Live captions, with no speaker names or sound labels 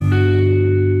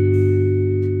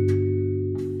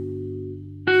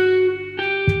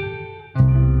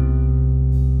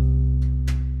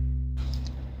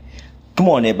Come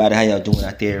on, everybody. How y'all doing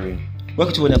out there? And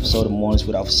welcome to an episode of Mornings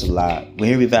with Officer Live. We're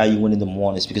here to value winning the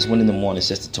mornings because winning the morning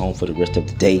sets the tone for the rest of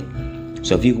the day.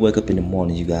 So if you wake up in the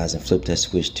morning, you guys, and flip that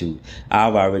switch to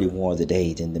I've already won the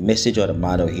day, then the message or the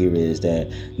motto here is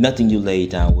that nothing you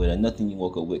laid down with or nothing you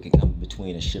woke up with can come in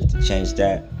between and shift to change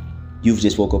that. You've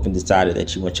just woke up and decided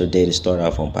that you want your day to start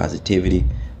off on positivity.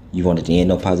 You want it to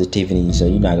end on positivity, so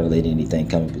you're not going to let anything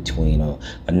come in between or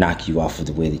knock you off of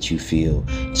the way that you feel.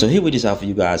 So here we just offer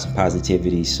you guys some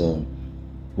positivity, some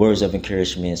words of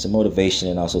encouragement, some motivation,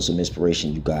 and also some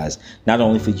inspiration, you guys. Not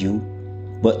only for you,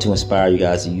 but to inspire you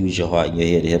guys to use your heart and your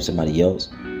head to help somebody else.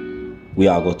 We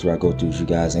all go through our go-throughs, you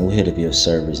guys, and we're here to be of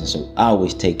service. And so I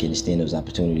always take and extend those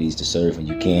opportunities to serve when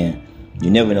you can. You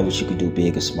never know what you can do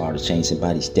big or small to change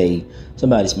somebody's day,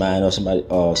 somebody's mind, or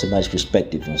somebody's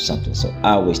perspective on something. So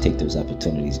I always take those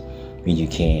opportunities when you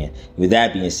can. With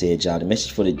that being said, y'all, the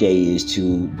message for the day is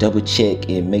to double check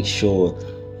and make sure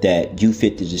that you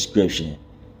fit the description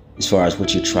as far as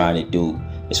what you're trying to do,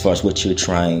 as far as what you're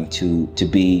trying to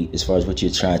be, as far as what you're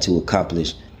trying to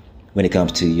accomplish when it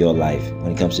comes to your life,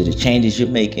 when it comes to the changes you're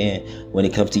making, when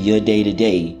it comes to your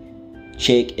day-to-day.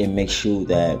 Check and make sure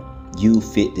that you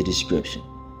fit the description.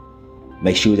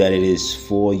 Make sure that it is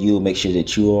for you. Make sure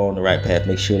that you are on the right path.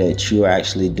 Make sure that you are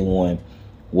actually doing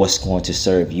what's going to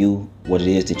serve you, what it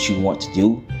is that you want to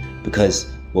do. Because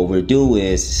what we'll do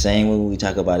is the same when we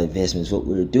talk about investments. What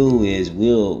we'll do is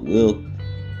we'll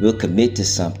commit to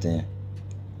something,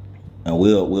 and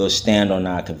we'll stand on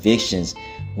our convictions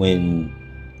when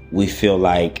we feel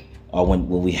like, or when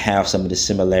we have some of the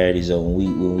similarities, or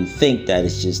when we think that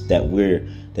it's just that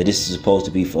this is supposed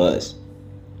to be for us.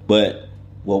 But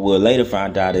what we'll later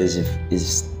find out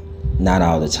is not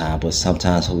all the time, but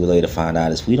sometimes what we later find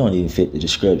out is we don't even fit the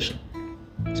description.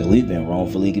 So we've been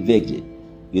wrongfully convicted.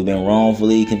 You've been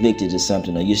wrongfully convicted of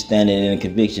something, or you're standing in a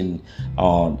conviction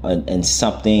on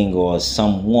something or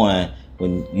someone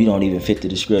when you don't even fit the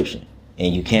description,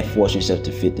 and you can't force yourself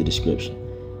to fit the description.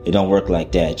 It don't work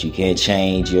like that. You can't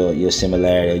change your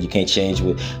similarity, or you can't change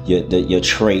with your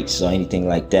traits or anything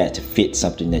like that to fit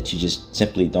something that you just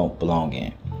simply don't belong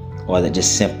in, or that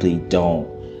just simply don't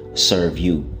serve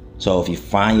you. So if you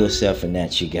find yourself in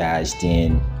that, you guys,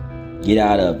 then get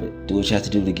out of it. Do what you have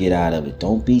to do to get out of it.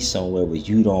 Don't be somewhere where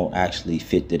you don't actually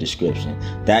fit the description.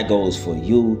 That goes for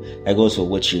you. That goes for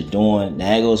what you're doing.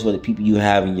 That goes for the people you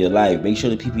have in your life. Make sure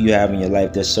the people you have in your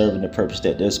life, they're serving the purpose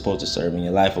that they're supposed to serve in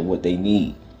your life, or what they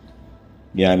need.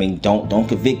 You know what I mean? Don't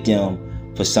convict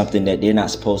them for something that they're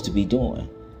not supposed to be doing.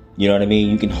 You know what I mean?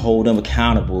 You can hold them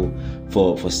accountable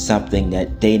for something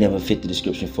that they never fit the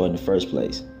description for in the first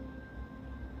place.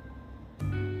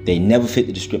 They never fit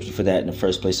the description for that in the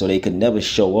first place, so they could never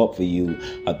show up for you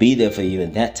or be there for you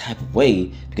in that type of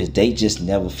way because they just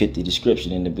never fit the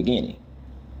description in the beginning.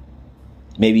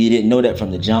 Maybe you didn't know that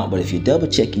from the jump, but if you're double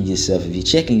checking yourself, if you're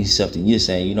checking yourself, then you're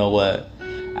saying, you know what?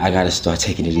 I gotta start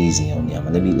taking it easy on them.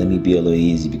 Let me be a little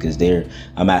easy because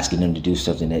I'm asking them to do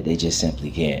something that they just simply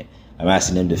can't. I'm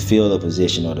asking them to fill a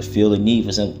position or to fill a need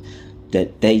for something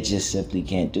that they just simply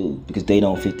can't do because they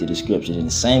don't fit the description. And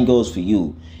the same goes for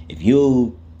you. If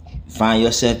you find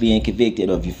yourself being convicted,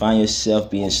 or if you find yourself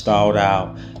being stalled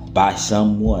out by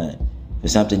someone for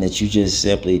something that you just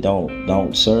simply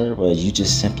don't serve, or you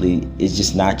just simply, it's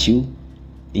just not you,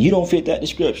 you don't fit that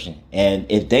description. And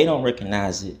if they don't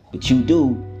recognize it, but you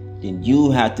do, then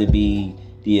you have to be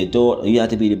the adult, or you have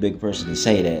to be the big person to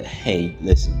say that, hey,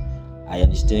 listen, I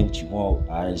understand what you want,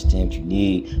 I understand what you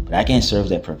need, but I can't serve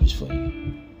that purpose for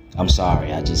you. I'm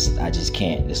sorry, I just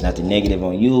can't. There's nothing negative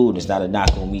on you, there's not a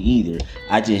knock on me either.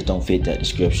 I just don't fit that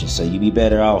description. So you'd be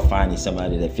better off finding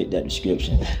somebody that fit that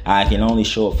description. I can only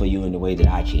show up for you in the way that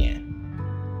I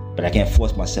can. But I can't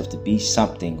force myself to be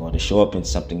something or to show up in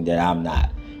something that I'm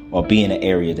not, or be in an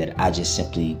area that I just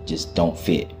simply just don't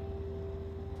fit.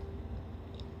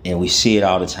 And we see it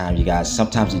all the time, you guys.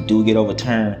 Sometimes it do get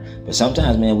overturned, but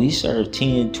sometimes, man, we serve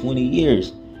 10, 20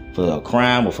 years for a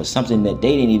crime or for something that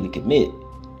they didn't even commit.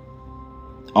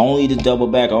 Only to double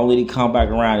back, only to come back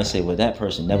around and say, well, that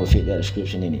person never fit that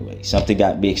description anyway. Something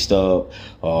got mixed up,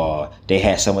 or they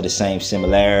had some of the same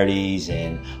similarities,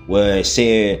 and well, it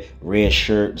said red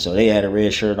shirt, so they had a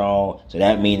red shirt on, so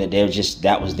that means that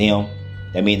that was them.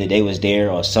 That means that they was there.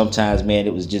 Or sometimes, man,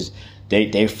 it was just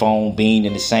their phone being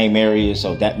in the same area,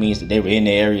 so that means that they were in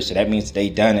the area, so that means that they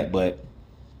done it. But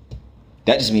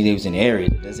that just means they was in the area.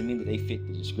 It doesn't mean that they fit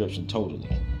the description totally.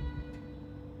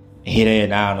 Here they are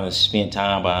now to spend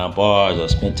time behind bars, or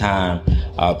spend time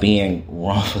being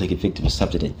wrongfully convicted for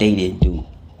something that they didn't do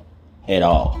at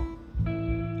all.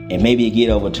 And maybe it get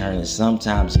overturned, and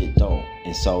sometimes it don't.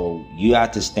 And so you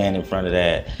have to stand in front of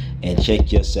that and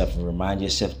check yourself and remind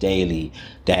yourself daily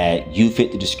that you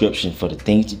fit the description for the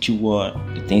things that you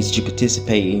want, the things that you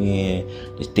participate in,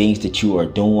 the things that you are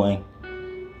doing,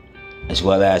 as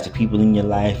well as the people in your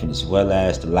life and as well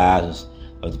as the lives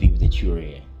of the people that you're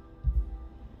in.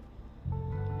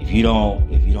 If you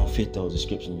don't fit those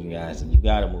descriptions, you guys, then you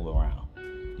gotta move around.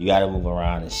 You gotta move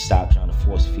around and stop trying to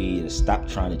force feed and stop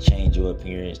trying to change your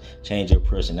appearance, change your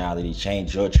personality,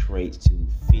 change your traits to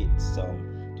fit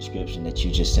some description that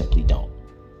you just simply don't.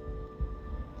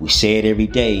 We say it every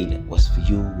day that what's for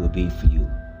you will be for you.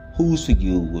 Who's for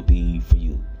you will be for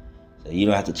you. So you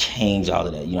don't have to change all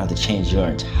of that. You don't have to change your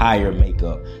entire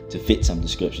makeup to fit some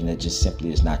description that just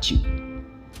simply is not you.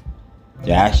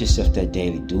 So ask yourself that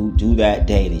daily. Do that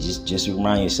daily. Just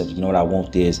remind yourself, you know what, I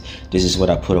want this. This is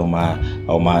what I put on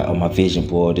my vision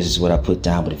board. This is what I put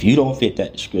down. But if you don't fit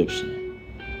that description,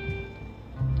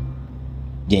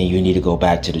 then you need to go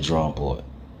back to the drawing board.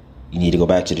 You need to go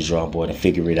back to the drawing board and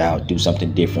figure it out. Do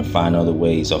something different. Find other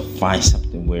ways, or find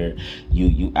something where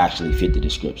you actually fit the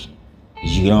description.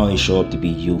 Because you can only show up to be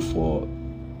you for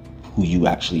who you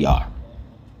actually are.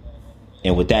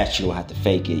 And with that, you don't have to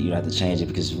fake it. You don't have to change it.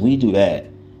 Because if we do that,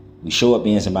 we show up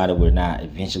being somebody we're not.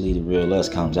 Eventually, the real us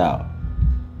comes out.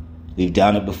 We've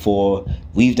done it before.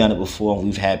 And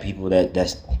we've had people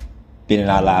that's been in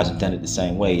our lives and done it the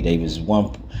same way. They was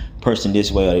one person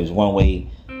this way, or they was one way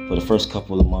for the first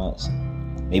couple of months,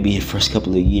 maybe the first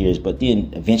couple of years. But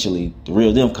then eventually, the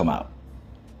real them come out.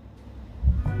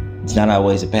 It's not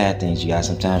always a bad thing, you guys.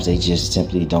 Sometimes they just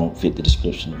simply don't fit the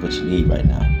description of what you need right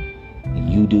now.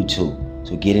 And you do too.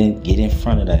 So get in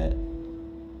front of that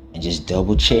and just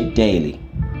double check daily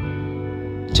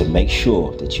to make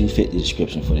sure that you fit the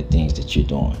description for the things that you're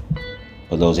doing,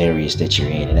 for those areas that you're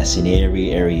in. And that's in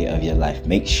every area of your life.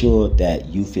 Make sure that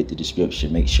you fit the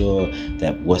description. Make sure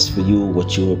that what's for you,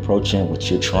 what you're approaching,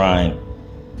 what you're trying,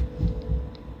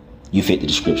 you fit the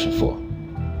description for.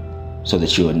 So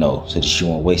that you will know, so that you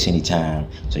won't waste any time,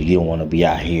 so you don't want to be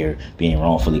out here being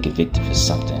wrongfully convicted for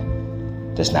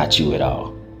something that's not you at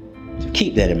all. So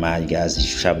keep that in mind, you guys,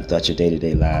 as you travel throughout your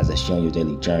day-to-day lives, as you're on your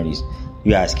daily journeys.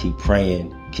 You guys keep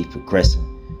praying, keep progressing,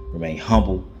 remain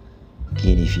humble.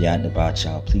 Again, if you're out and about,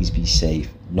 y'all, please be safe.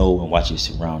 Know and watch your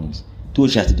surroundings. Do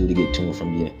what you have to do to get to and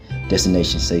from your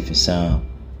destination safe and sound.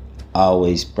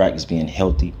 Always practice being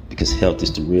healthy, because health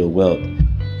is the real wealth.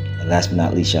 And last but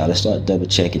not least, y'all, let's start double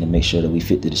checking and make sure that we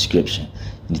fit the description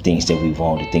and the things that we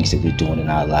want, the things that we're doing in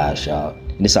our lives, y'all.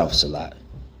 And this offers a lot.